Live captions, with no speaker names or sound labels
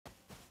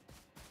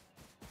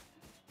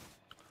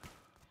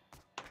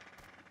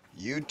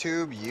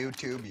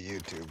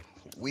YouTube.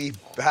 We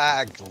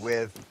back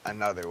with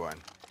another one.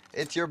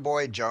 It's your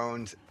boy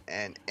Jones,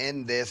 and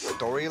in this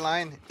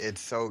storyline,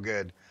 it's so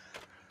good.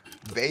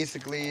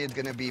 Basically, it's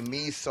gonna be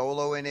me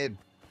solo in it,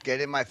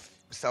 getting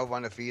myself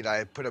on the feet.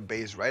 I put a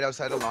base right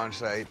outside the launch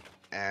site,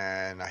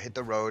 and I hit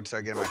the road,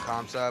 start getting my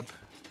comps up,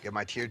 get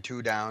my tier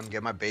 2 down,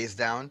 get my base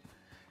down,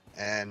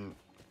 and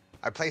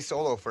I play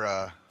solo for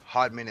a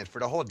hot minute, for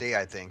the whole day,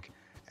 I think.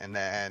 And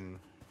then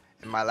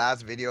in my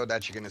last video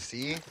that you're gonna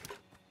see,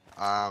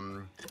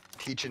 um,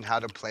 teaching how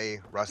to play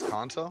Rust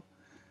console.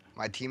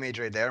 My teammates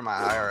right there, my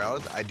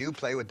IRLs, I do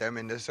play with them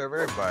in this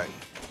server, but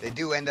they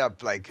do end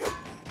up like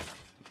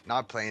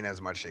not playing as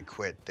much. They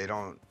quit. They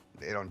don't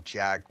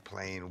jack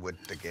playing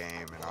with the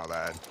game and all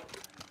that.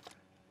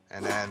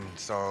 And then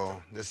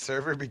so this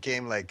server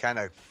became like kind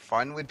of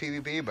fun with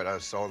PvP, but I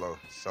was solo.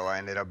 So I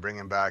ended up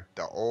bringing back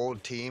the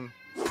old team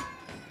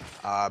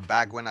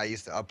back when I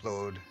used to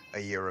upload a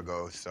year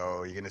ago.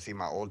 So you're gonna see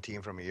my old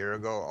team from a year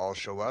ago all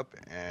show up,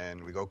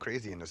 and we go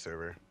crazy in the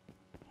server.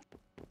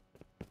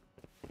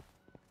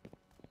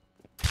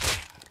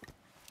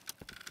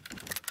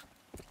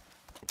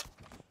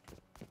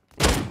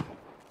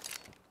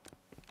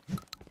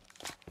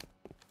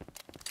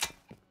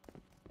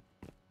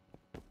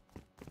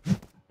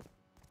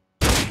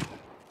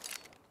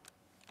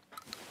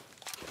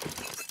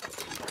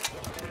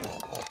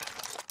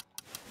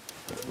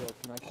 Yo,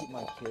 can I keep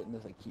my kit and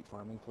just like keep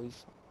farming,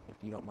 please? If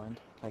you don't mind.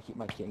 Can I keep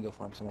my kit and go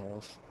farm somewhere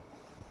else?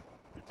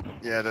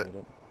 Yeah, Appreciate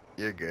it.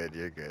 you're good.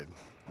 You're good.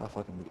 I'll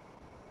fucking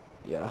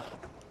yeah.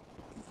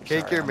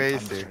 Take Sorry, your I'm mace,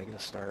 just dude. trying to get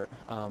a start.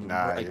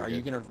 Nah, Like, you're are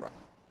you good. gonna?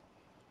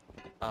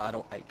 I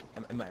don't like.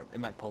 It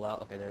might pull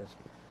out. Okay, there's.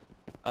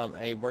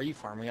 Hey, where are you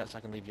farming at? So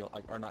I can leave you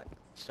like, or not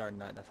starting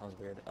that. That sounds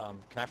weird. Can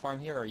I farm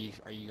here, or are you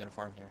gonna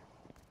farm here?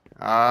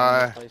 Can you farm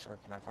in this place, or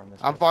can I farm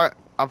this place?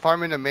 I'm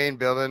farming the main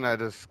building. I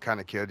just kind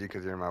of killed you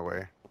because you're in my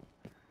way.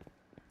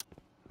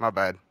 My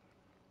bad.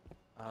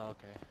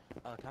 Okay.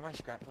 Can I have my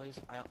scrap, please?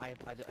 I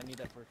need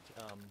that for my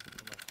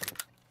place.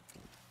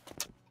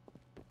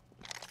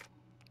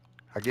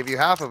 I'll give you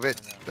half of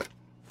it. And,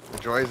 The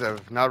joys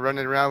of not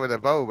running around with a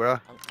bow, bro.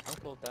 I'm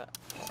cool with that.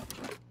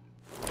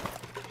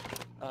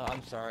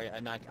 I'm sorry,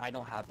 and I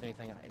don't have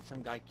anything.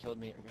 Some guy killed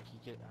me. I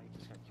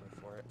just got killed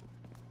for it.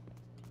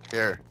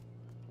 Here.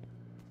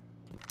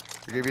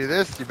 I give you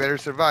this. You better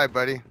survive,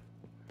 buddy.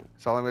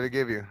 That's all I'm gonna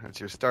give you. That's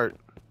your start.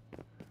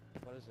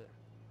 What is it?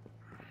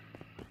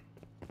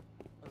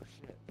 Oh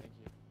shit! Thank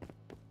you.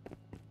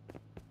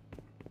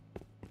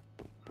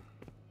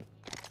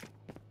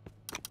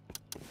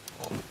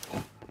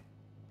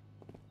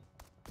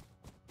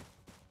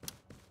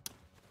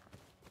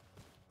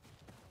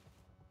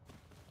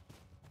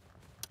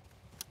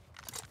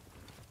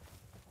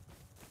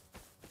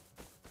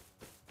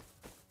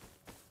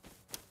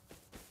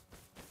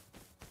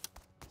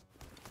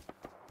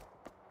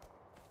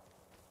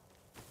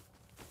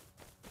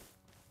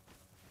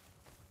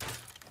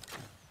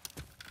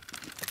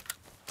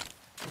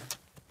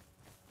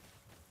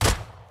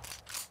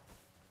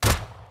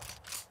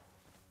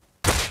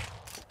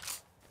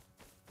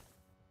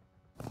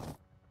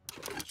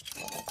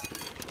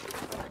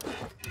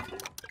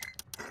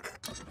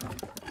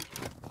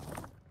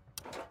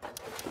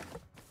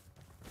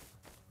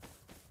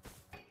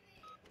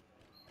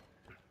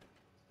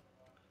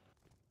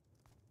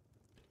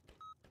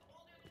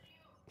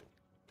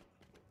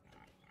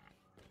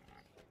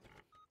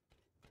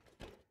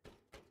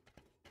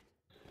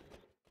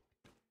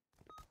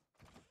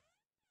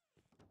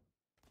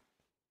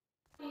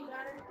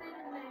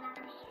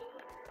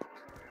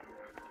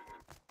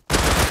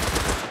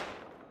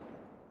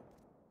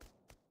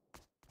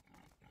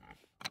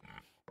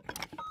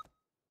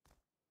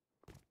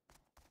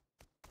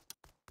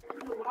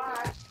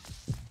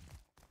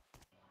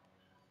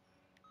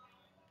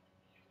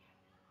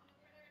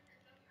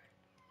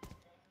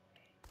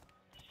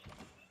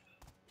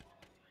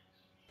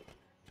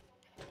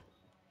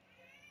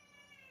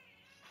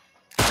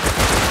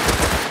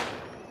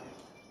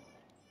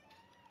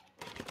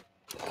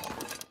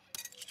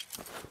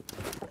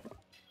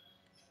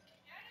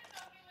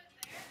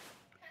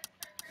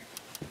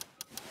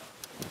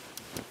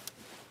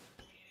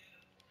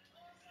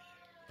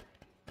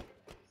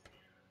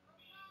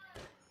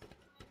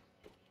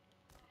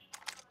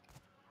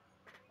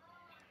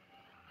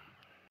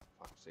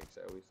 Fuck's sakes,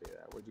 I always say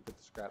that. Where'd you put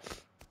the scrap?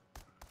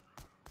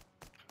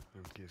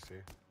 You see?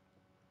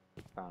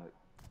 Found it.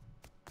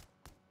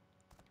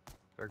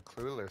 They're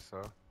clueless, though.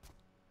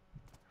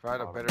 If I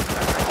had a Oh, better.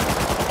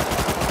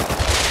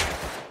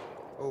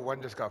 Oh,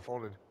 one just got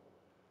folded.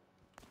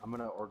 I'm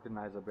gonna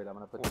organize a bit. I'm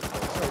gonna put Oh, this.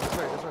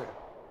 this way.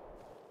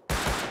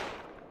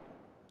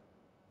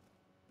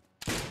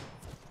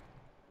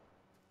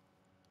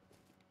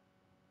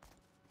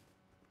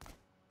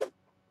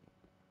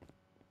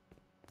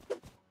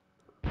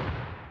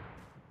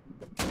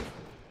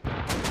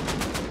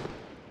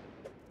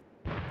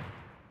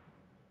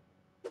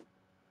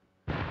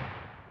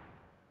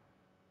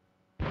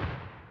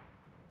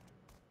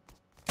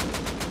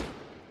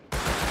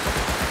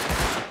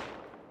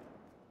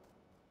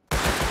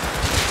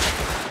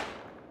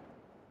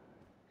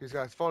 He's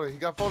got folded. He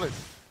got folded.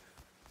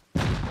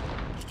 I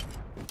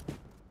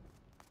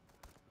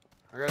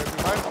got him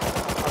behind.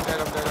 I'm dead.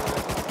 I'm dead. I'm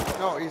dead.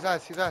 No, he's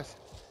us. He's us.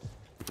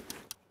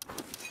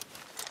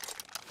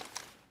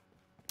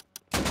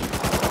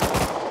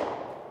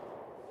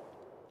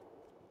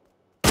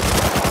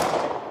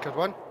 Killed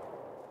one.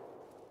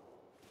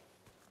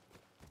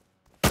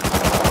 3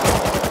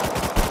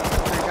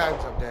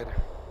 times I'm dead.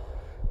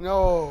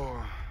 No.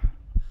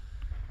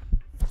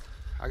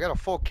 I got a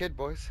full kit,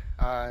 boys.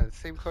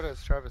 Same code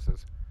as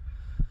Travis's.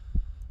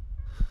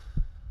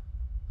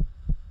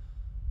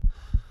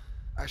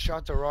 I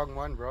shot the wrong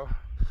one, bro.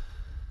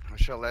 I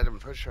should let him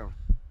push him.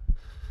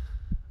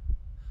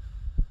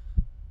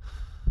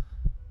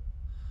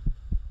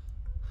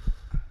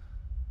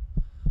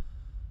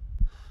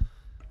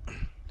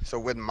 So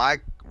with my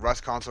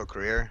Rust console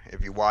career,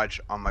 if you watch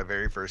on my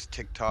very first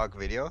TikTok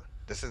video,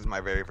 this is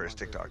my very first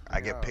TikTok. I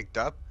get picked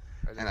up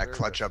and I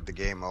clutch up the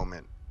game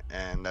moment.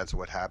 And that's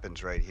what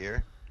happens right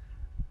here.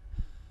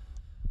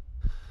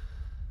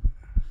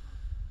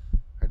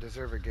 I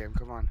deserve a game.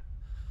 Come on.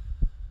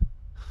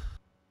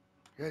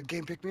 Yeah,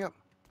 game, pick me up.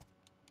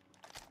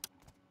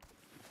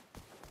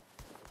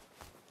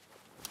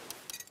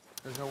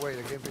 There's no way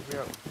the game picked me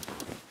up.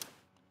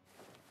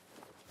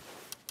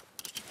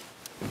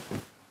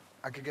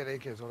 I could get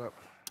AKs. Hold up.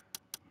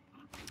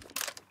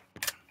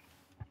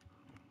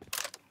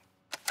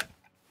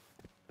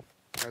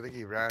 I think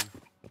he ran.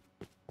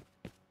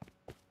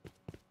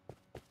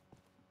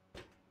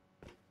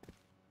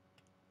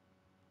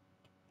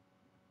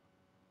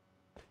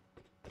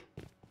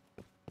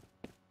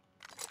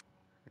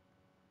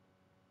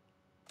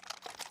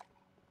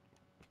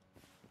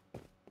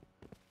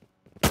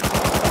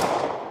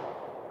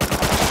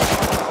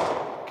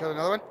 Kill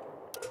another one.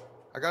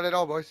 I got it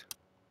all, boys.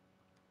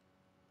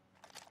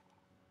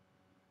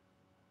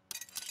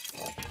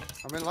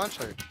 I'm in launch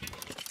site.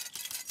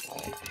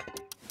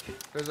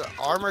 There's an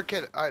armor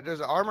kit. There's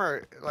an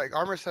armor, like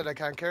armor set I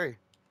can't carry.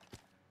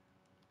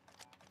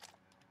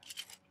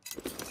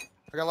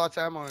 I got lots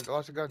of ammo and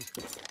lots of guns.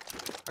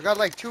 I got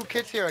like 2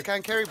 kits here I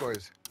can't carry,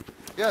 boys.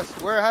 Yes,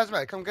 where a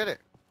hazmat? Come get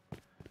it.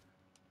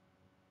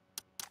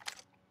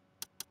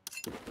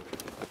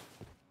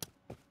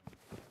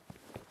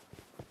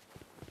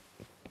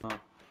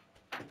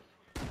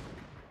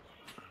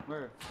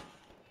 Where?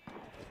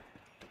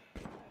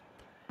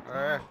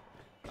 Alright.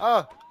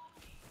 Oh!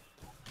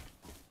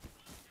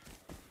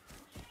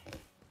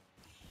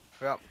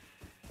 Yep.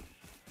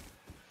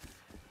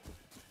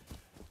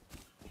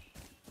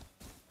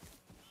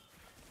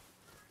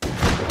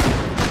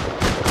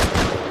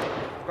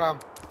 Bam.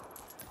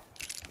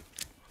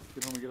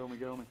 Get on me, get on me,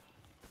 get on me.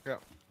 Yeah.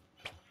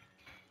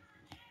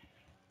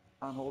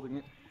 I'm holding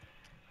it.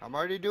 I'm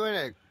already doing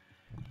it.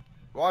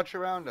 Watch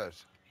around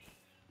us.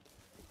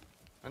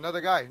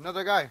 Another guy,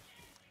 another guy.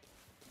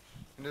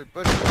 In the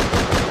bush. I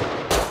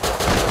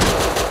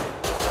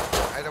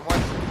hit him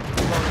once.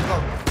 Let's go.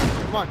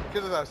 Come on,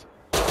 get to us.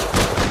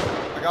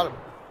 I got him.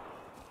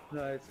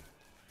 Nice.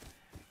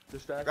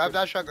 Distract. Grab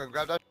that shotgun,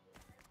 grab that.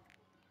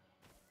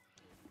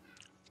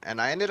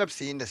 And I ended up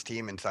seeing this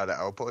team inside the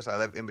outpost. I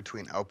live in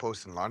between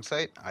outpost and launch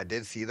site. I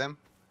did see them,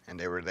 and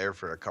they were there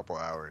for a couple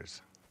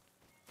hours.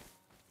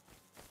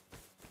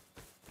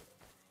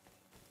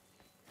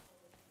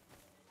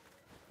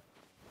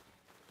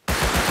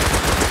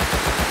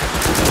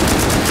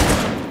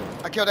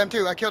 I killed him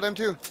too, I killed him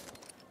too.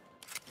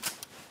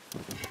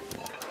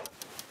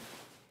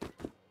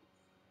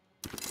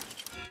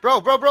 Bro,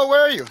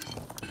 where are you?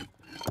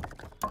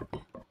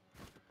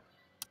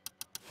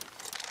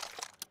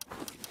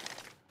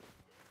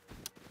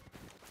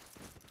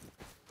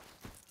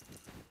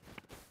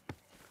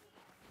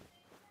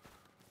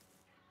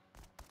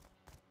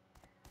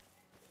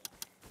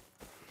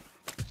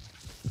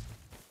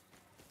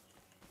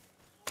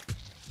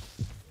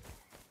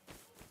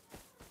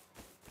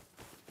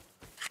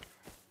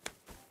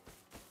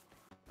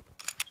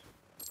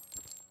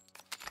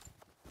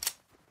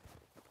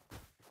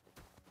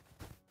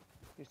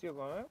 You still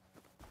going up?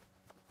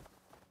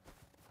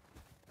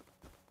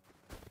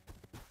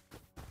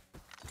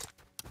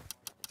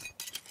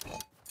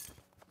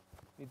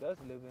 He does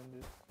live in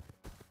this.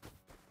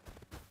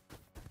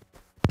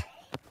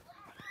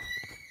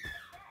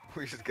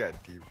 We just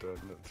got deep done.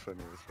 That's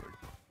funny as fuck.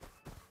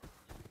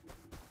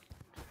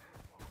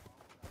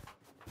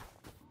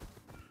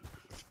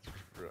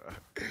 Bro,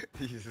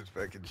 he's just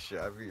fucking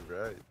shabby,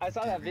 right? I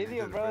saw that DB'd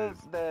video, his bro.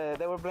 face.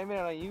 They were blaming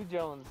it on you,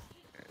 Jones.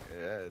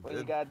 Yeah, it When you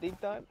did. got deep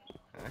done.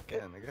 Okay,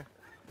 nigga.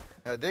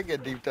 I did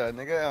get deep done,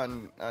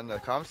 nigga, on the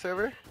comm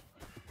server.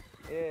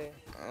 Yeah.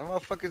 And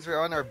motherfuckers were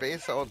on our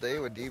base all day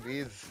with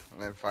DBs.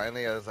 And then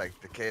finally, I was like,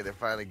 okay, they're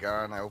finally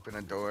gone. I open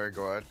the door,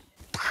 go out.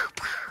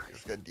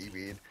 Just got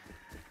DB'd.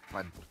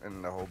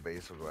 And the whole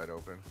base was wide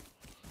open.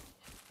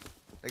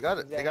 They got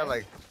it. They got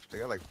like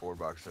 4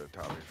 boxes of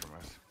Tommies from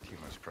us. Team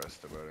was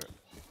pressed about it.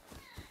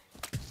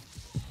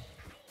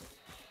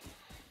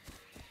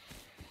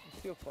 I'm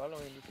still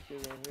following this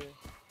kid right here.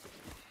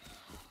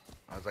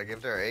 I was like,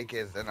 if they're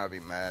AKs, then I'd be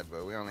mad,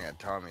 but we only had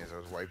Tommies. I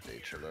was wiped they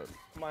chill out.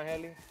 Come on,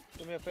 Helly.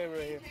 Do me a favor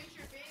right here.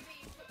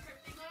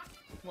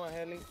 Come on,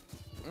 Helly.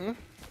 Hmm?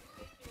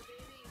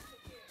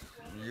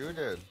 You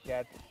did.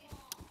 Yeah.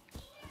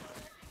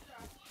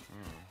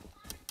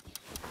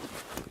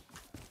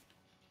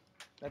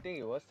 I think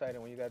it was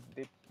Titan when you got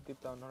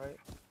dipped down, right?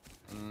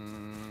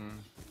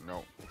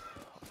 No.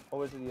 Or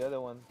was it the other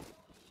one?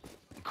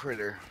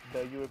 Critter.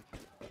 That you were.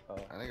 Oh.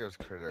 I think it was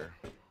Critter.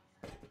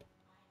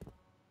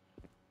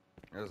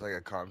 It was like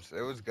a comp.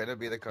 It was gonna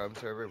be the comp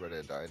server, but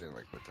it died in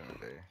like within a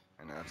day,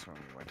 and that's when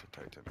we went to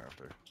Titan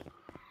after.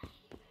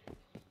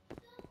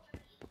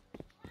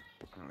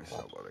 And we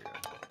sub out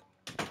again.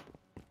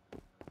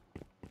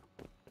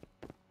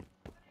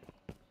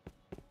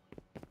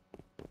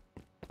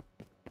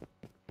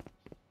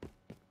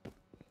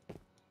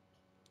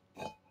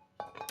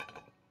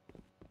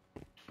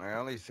 I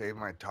only saved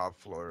my top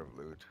floor of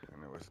loot,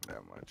 and it wasn't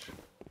that much.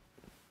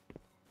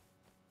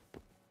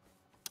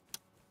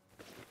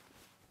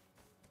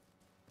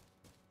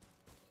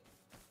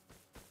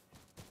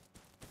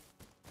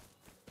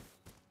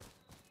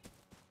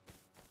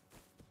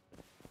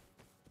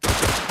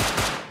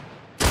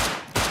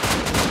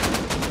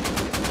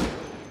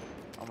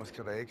 Almost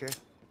killed the AK.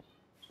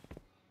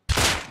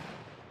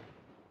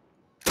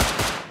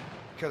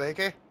 Killed the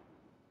AK?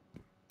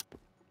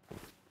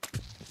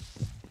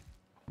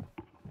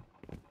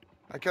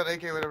 I killed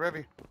AK with a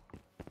Revy.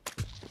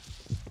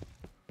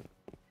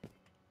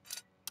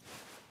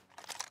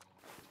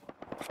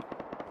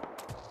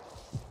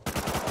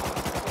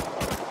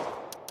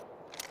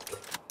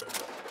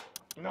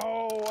 No,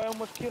 I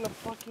almost killed a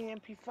fucking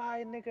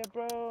MP5 nigga,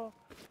 bro.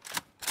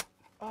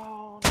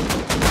 Oh no.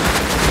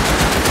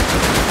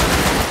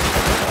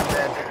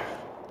 Dead.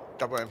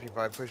 Double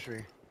MP5 push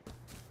me.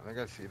 I think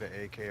I see the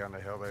AK on the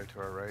hill there to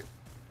our right.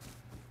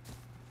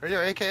 Right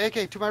here,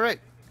 AK, to my right.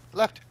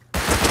 Left.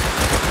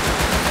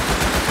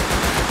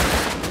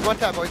 One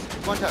tap, boys.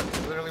 One tap.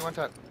 Literally one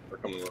tap. We're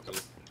coming. There's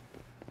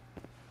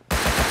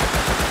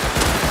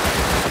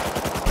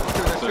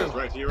two.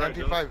 Right to your right,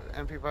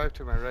 MP5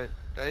 to my right.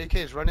 The AK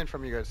is running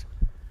from you guys.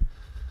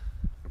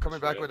 I'm coming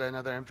back with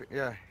another MP.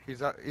 Yeah, he's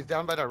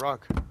down by that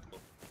rock.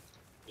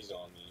 He's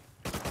on me.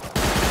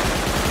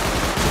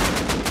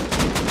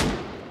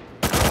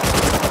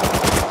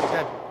 He's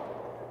dead.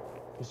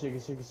 Good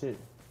shit.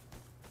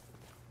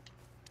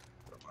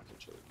 I'm not gonna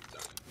chill it.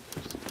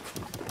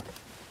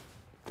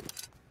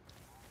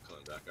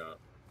 Coming back up.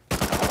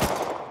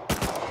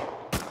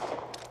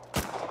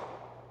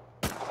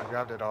 I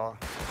grabbed it all.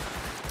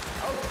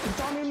 Oh, it's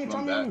on me,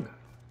 Come back.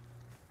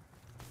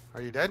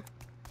 Are you dead?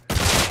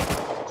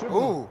 Triple.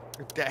 Ooh,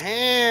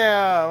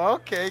 damn.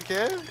 Okay,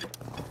 kid.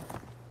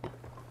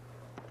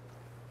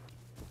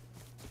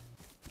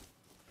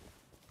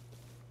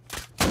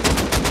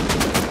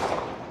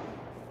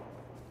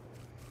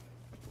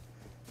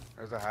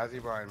 There's a Hazy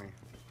behind me.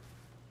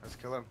 Let's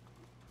kill him.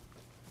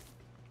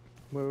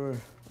 Where?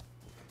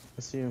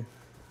 I see him.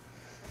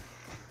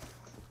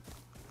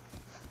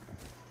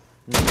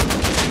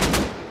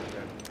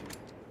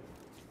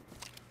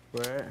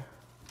 Where?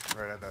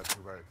 Right at that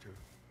 2x2.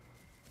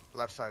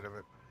 Left side of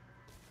it.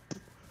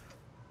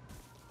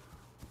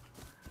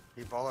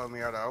 He followed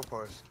me out of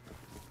outpost.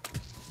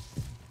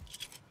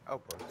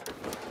 Outpost.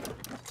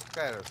 This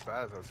guy had a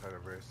spaz outside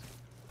of race.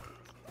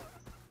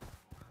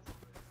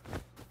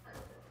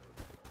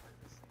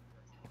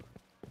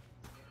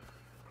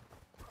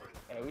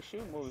 Hey, we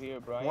should move here,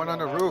 bro. One on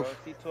the Bro. roof.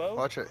 C12?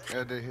 Watch it.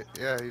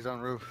 Yeah, he's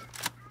on roof.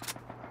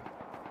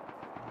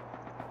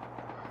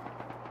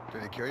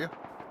 Did he kill you?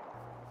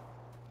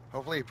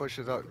 Hopefully he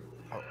pushes out.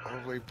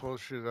 Hopefully he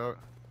pushes out.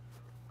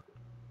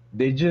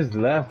 They just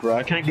left, bro.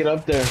 I can't get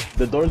up there.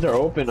 The doors are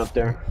open up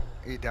there.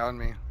 He downed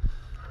me.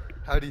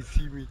 How did he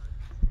see me?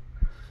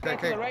 Right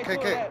to the right, to the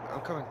Okay, left. I'm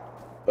coming.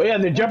 Oh yeah,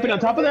 they're jumping on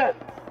top of that.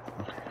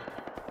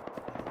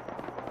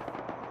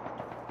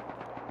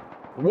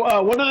 One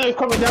of them is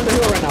coming down the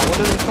hill right now. One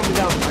of them is coming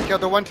down. I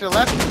killed the one to the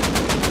left.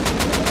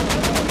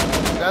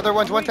 The other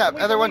one's one tap.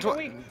 Other one's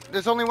one.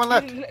 There's only one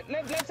left.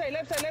 Left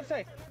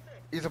side.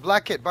 He's a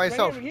black kid by Right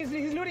himself. here.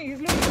 He's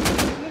looting.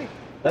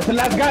 That's the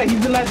last guy.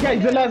 He's the last guy.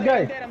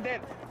 I'm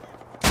dead.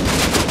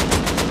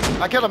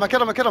 I killed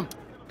him.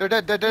 They're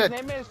dead.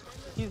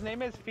 His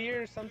name is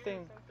Fear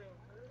something.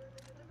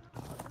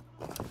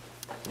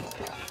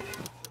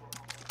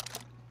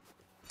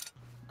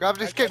 Grab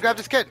this kid. Grab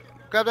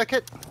that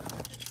kid.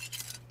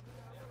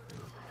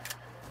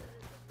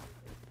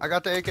 I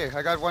got the AK.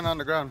 I got one on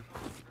the ground.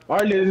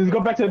 Alright, let's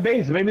go back to the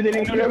base. Maybe they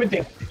didn't do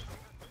everything.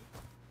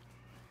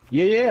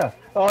 Yeah.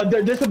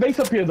 There's a base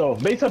up here though.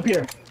 This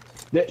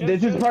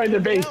is probably the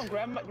base.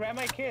 Grab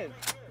my kid.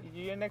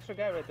 You're an extra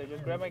guy right there.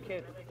 Just grab my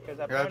kid.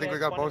 Yeah, I think we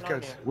got both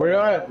kids. Where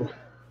at?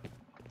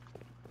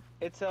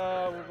 It's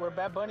where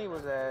Bad Bunny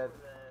was at.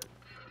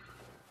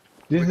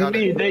 This is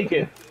me,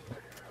 naked.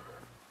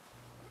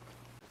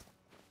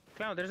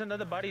 Clown, there's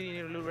another body you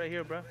need to loot right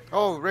here, bro.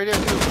 Oh, right here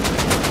too.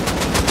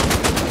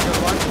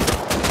 Killed one.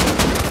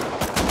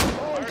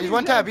 He's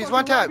one tap. He's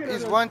one tap.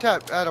 He's one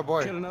tap. Atta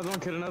boy. Kill another one,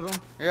 kill another one.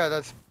 Yeah,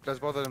 that's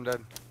both of them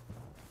dead.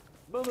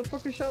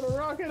 Motherfucker shot a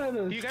rocket at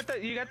us. You got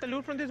the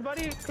loot from this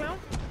body, clown?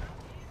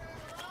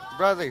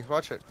 Bradley,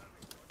 watch it.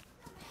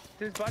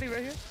 This body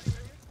right here?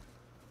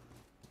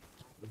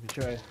 Let me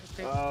try.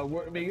 Okay.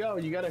 Where, Miguel,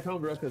 you gotta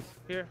come, bro, cause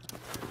Here.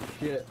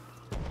 shit.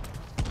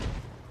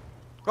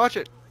 Watch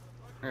it.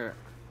 Here.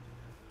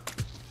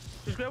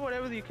 Just grab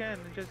whatever you can.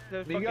 And just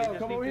fuck it, Miguel, just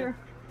come leave over it. here.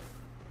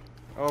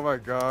 Oh my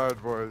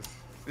God, boys.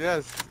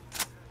 Yes.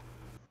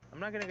 I'm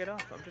not gonna get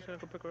off. I'm just gonna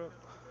go pick her up.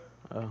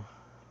 Oh.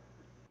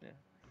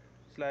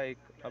 It's like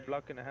a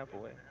block and a half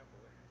away.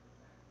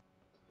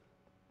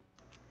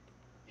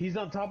 He's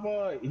on top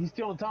of, he's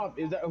still on top.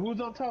 Is that, who's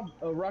on top?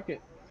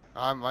 Rocket.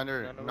 I'm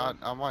under. None of Not.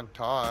 us. I'm on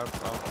top.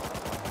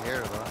 I'm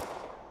here though.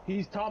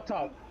 He's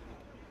top.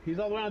 He's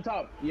all the way on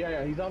top.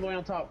 Yeah, he's all the way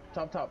on top.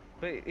 Top.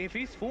 But if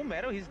he's full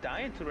metal, he's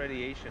dying to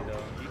radiation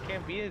though. You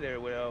can't be there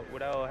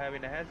without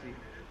having a hazy.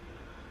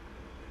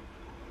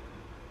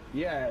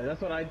 Yeah,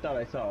 that's what I thought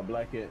I saw.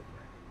 Black hit.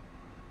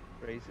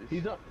 Racist.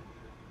 He's up.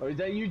 Oh, is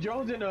that you,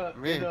 Jones, in the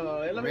Me.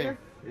 elevator?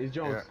 It's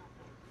Jones.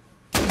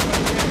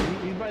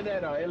 Yeah. He's by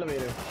that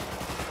elevator.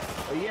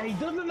 Oh yeah, he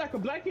does look like a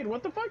black kid.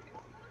 What the fuck?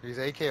 He's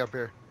AK up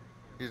here.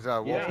 He's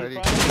Wolf Yeah, Eddie.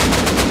 he's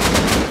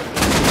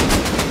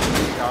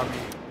He got me.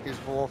 He's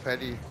Wolf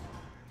Eddie.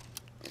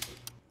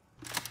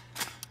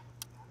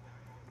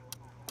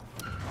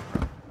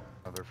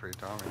 Another free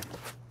Tommy.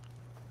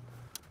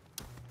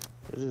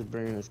 They're just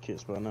bringing this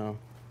kit spot now.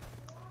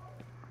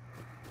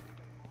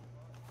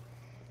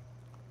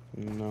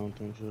 No, I don't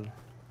think so.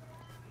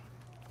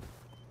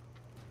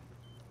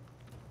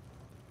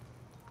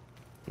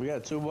 We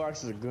got 2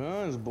 boxes of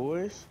guns,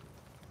 boys.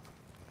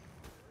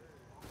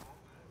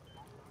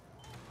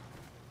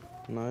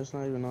 No, it's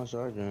not even on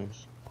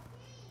shotguns.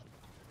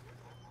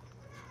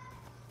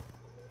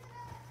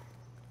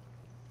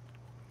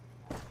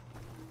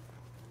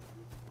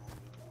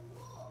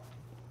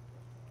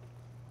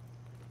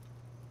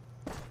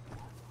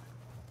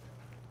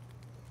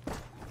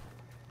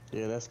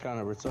 Yeah, that's kind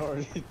of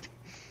retarded.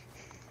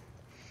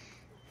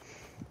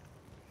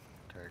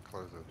 Okay,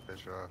 close this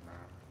bitch off now.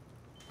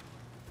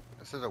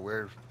 This is a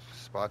weird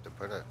spot to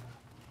put it.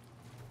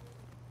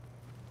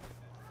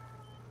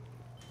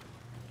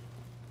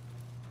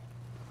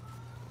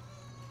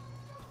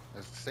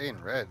 It's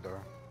staying red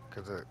though,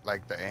 cause of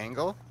like the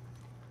angle.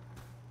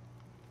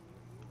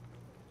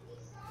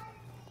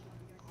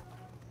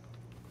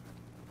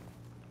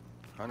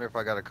 I wonder if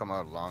I gotta come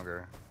out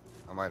longer.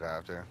 I might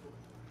have to.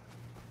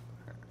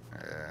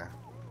 Yeah.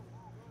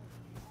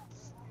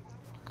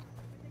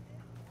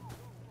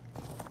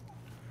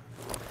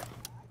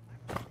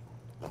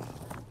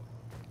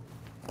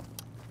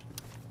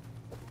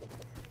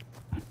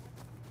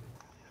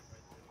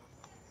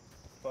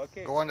 Fuck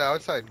it. Go on the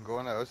outside. Go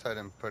on the outside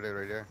and put it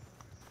right there.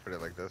 Put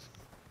it like this.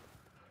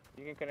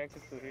 You can connect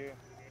it to here,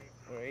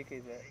 where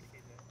AK's at.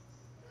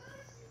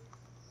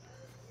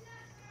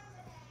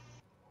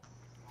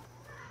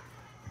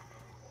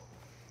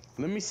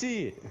 Let me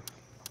see it.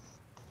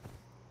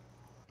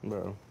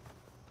 Bro.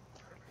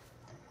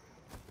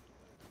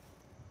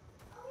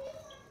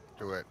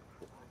 Do it.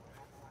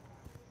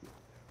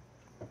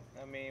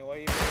 I mean, why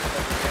you?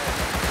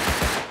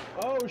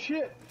 Oh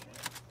shit!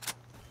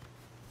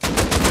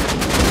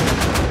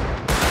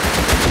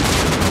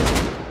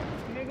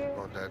 Nigga.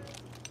 Both dead.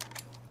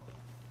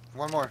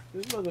 One more.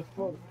 This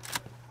motherfucker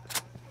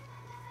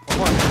One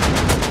more.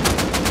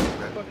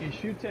 Dead. fucking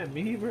shoots at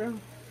me, bro.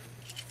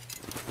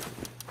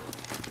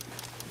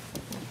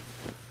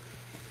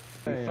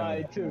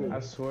 Fight too.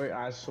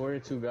 I swear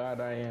to God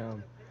I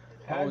am.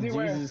 How's Oh, he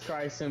wear? Jesus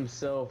Christ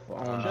himself.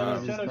 Oh, Shut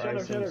up, Jesus shut up, shut up,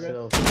 Christ shut up,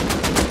 himself.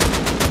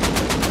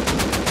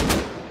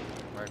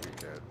 Might be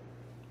dead.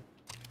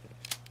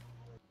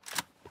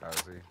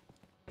 How's he?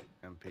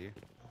 MP.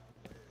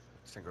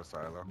 Single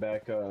silo.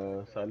 Back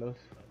silos.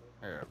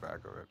 Yeah,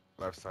 back of it.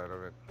 Left side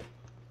of it.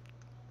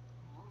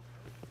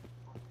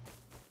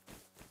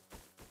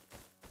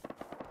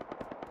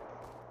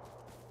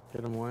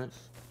 Hit him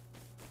once.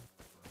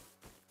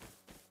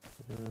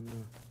 Yeah, no.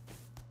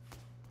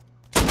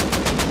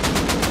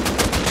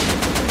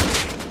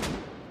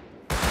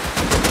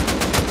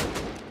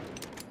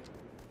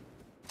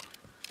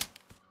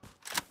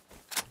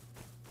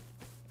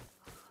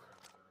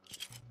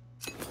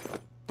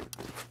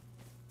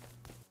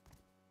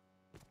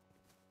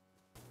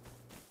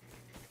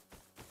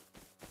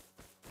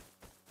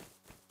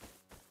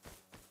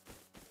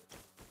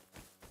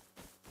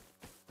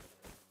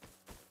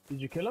 Did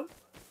you kill him?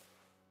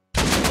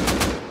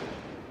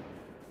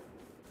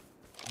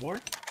 More?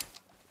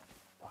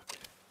 Fuck.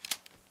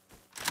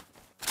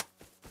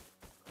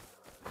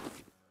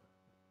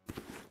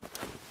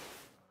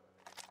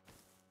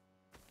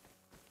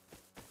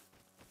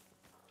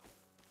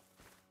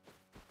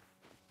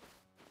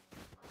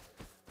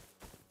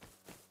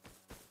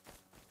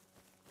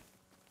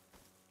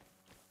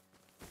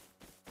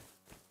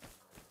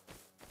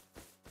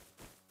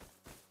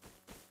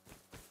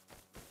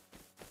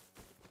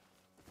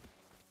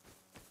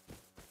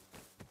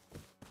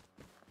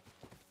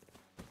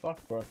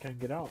 Fuck, bro, I can't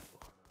get out.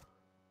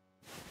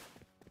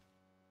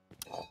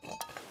 Can't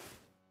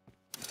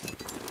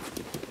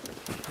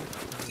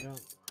get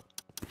out.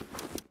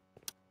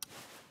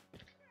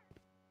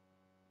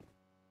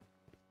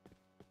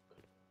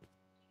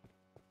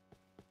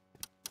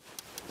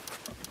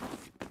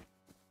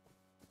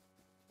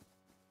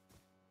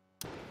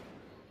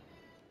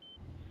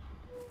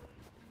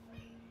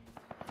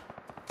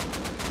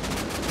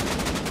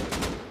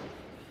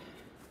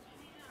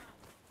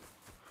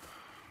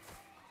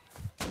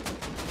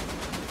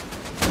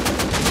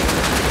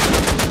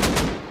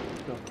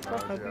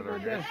 Fuck, how the people other are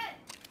dead.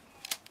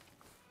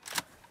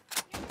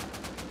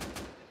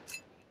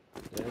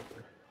 Dead.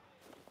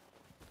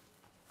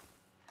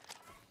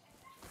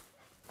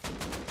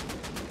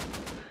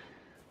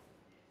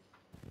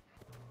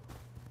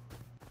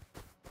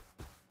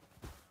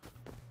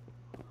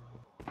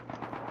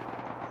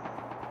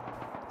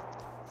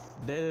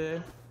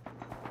 Dead.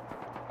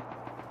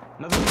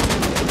 Another one.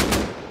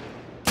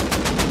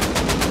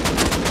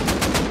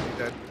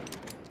 Dead.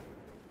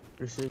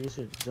 You're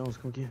shit. Jones,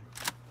 come get him.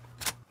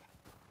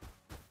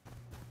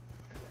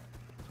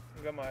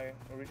 I got my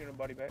original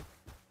body back.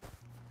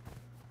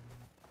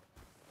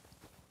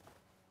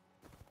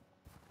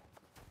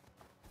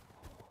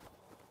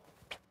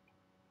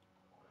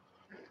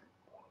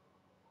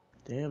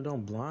 Damn,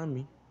 don't blind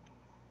me.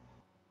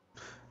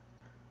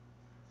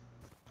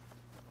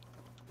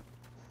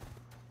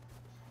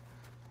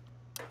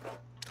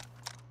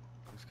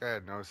 This guy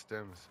had no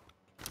stems.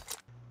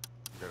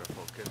 Got a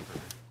full kit for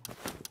me.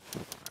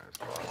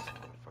 Nice lost,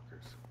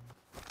 motherfuckers.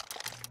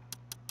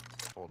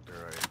 Full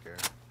Dura AK.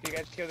 You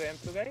guys kill the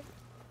M2 guy?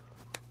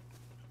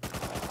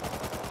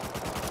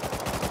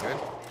 Good?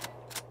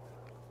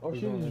 Oh,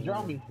 she just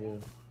dropped me. Yeah.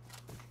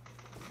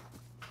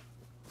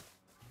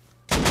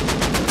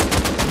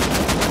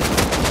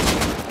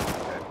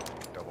 Dead.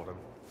 Doubled him.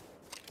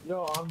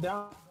 Yo, I'm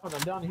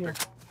down here.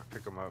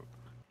 Pick him up.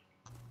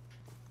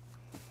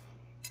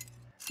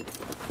 It's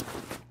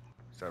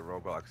that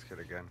Roblox kid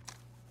again.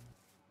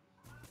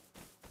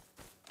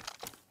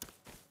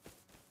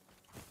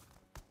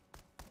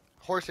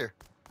 Horse here.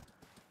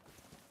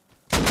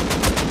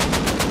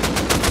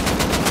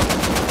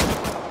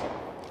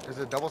 Is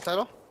it double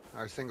saddle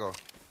or single?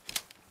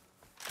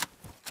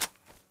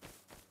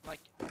 Like,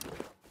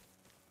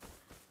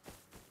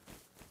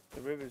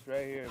 The river's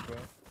right here, bro.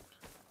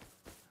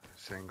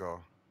 Single.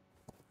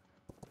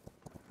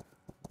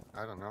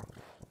 I don't know.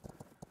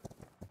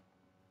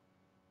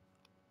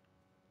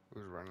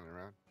 Who's running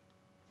around?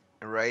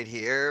 Right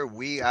here,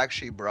 we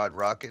actually brought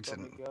rockets Don't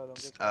and get killed,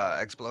 don't get killed.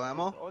 explo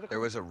ammo. Oh, they're There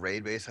was a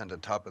raid base on the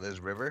top of this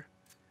river,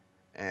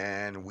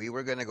 and we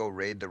were gonna go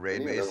raid the raid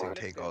need base another and one.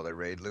 take all the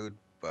raid loot,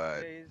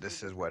 but Yeah,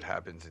 this is what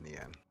happens in the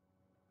end.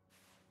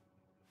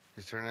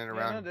 He's turning it Yeah,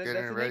 around, no, getting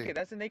that's it the ready. naked.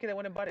 That's the naked that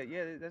went and bought it.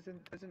 Yeah,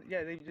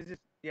 yeah, they just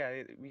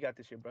yeah, we got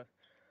this shit, bro.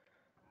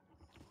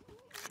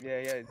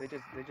 Yeah, they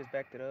just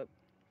backed it up.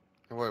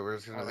 What, we're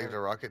just gonna leave Alright. the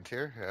rocket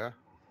here? Yeah.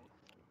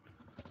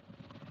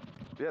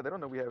 Yeah, they don't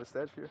know we have a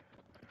stash here.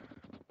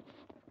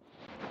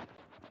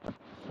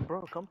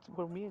 Bro, come to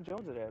where me and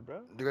Jones are at,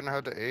 bro. They're gonna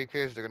have the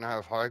AKs, they're gonna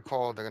have high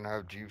call, they're gonna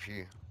have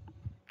GP.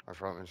 I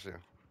promise you.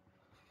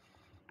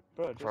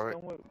 Bro, just Probably-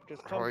 come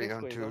just come probably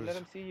this way. Don't M2s. let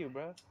them see you,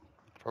 bro.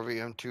 Probably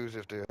M2s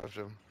if they have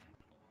them.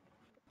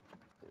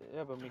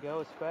 Yeah, but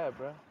Miguel is fat,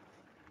 bro.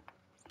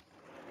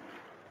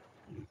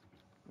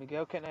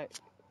 Miguel cannot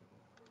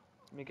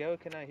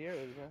hear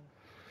us, bro.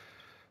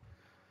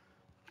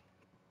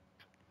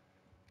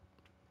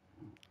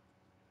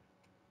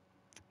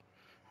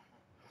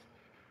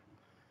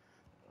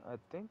 I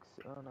think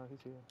so. Oh no, he's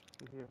here.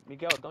 He's here.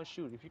 Miguel, don't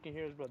shoot. If you can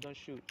hear us, bro, don't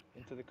shoot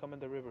until they come in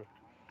the river.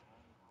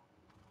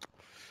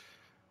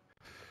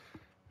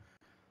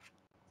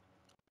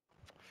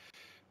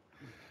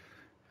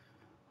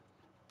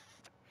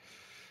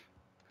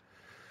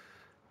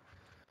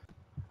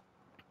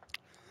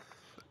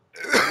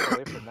 Can't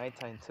wait for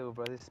nighttime too,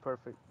 bro. This is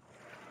perfect.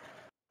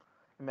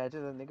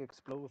 Imagine that nigga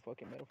explode with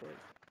fucking metal first.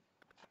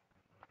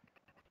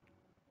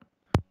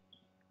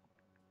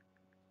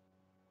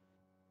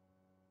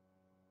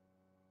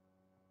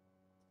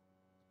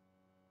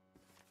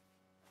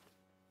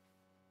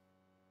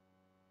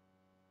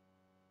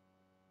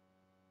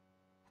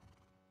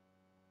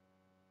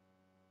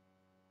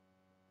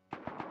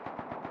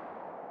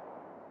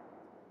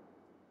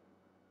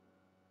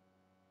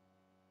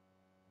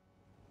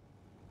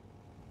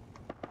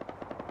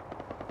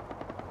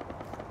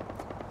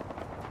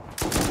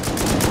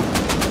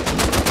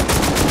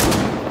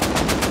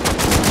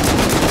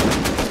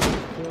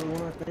 Kill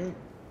one, I think.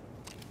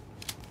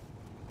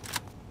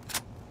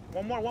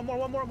 One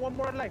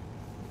more life.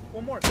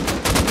 One more.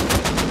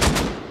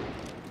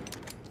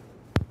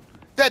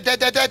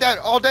 Dead,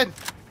 all dead.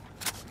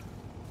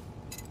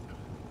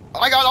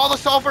 I got all the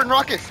sulfur and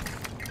rockets.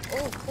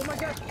 Oh my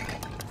god.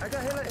 I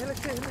got hella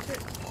shit.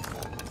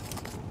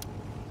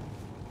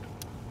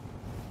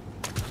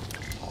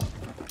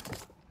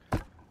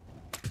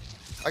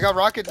 I got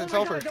rockets Oh and my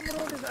god, sulfur.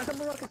 I got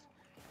more rockets.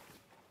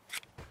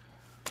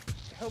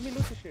 Help me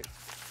loot this shit.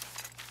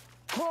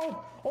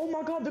 Claw! Oh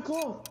my god, the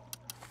claw!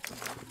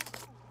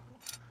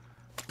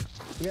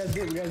 We gotta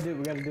do it, we gotta do it,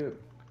 we gotta do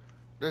it.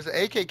 There's an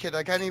AK kit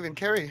I can't even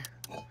carry.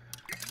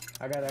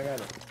 I got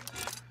it.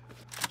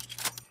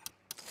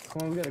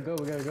 Come on, we gotta go,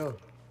 we gotta go.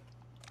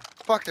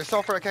 Fuck, there's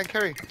sulfur I can't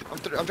carry.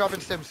 I'm dropping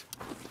stims.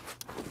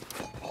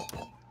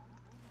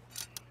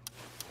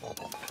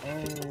 Oh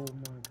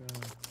my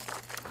god.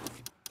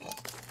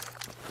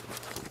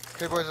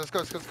 Okay, boys, let's go.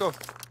 Let's go.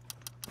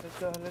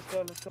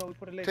 We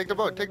put a leg. Take the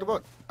boat. Take the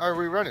boat. Are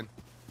we running?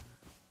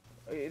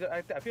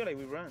 I feel like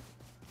we run.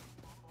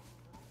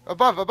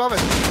 Above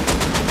us.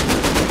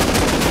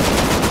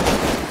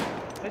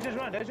 Let's just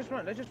run. Let's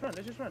run.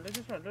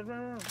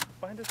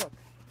 Behind the rock.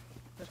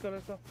 Let's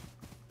go.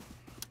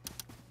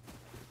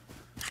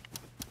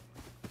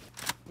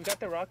 We got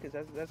the rockets.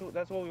 That's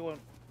what we want.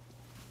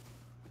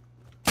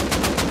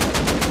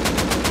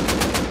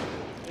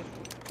 Just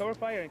cover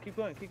fire and keep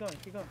going.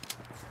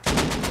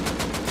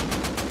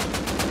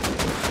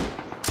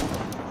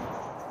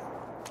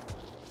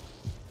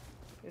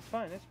 It's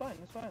fine.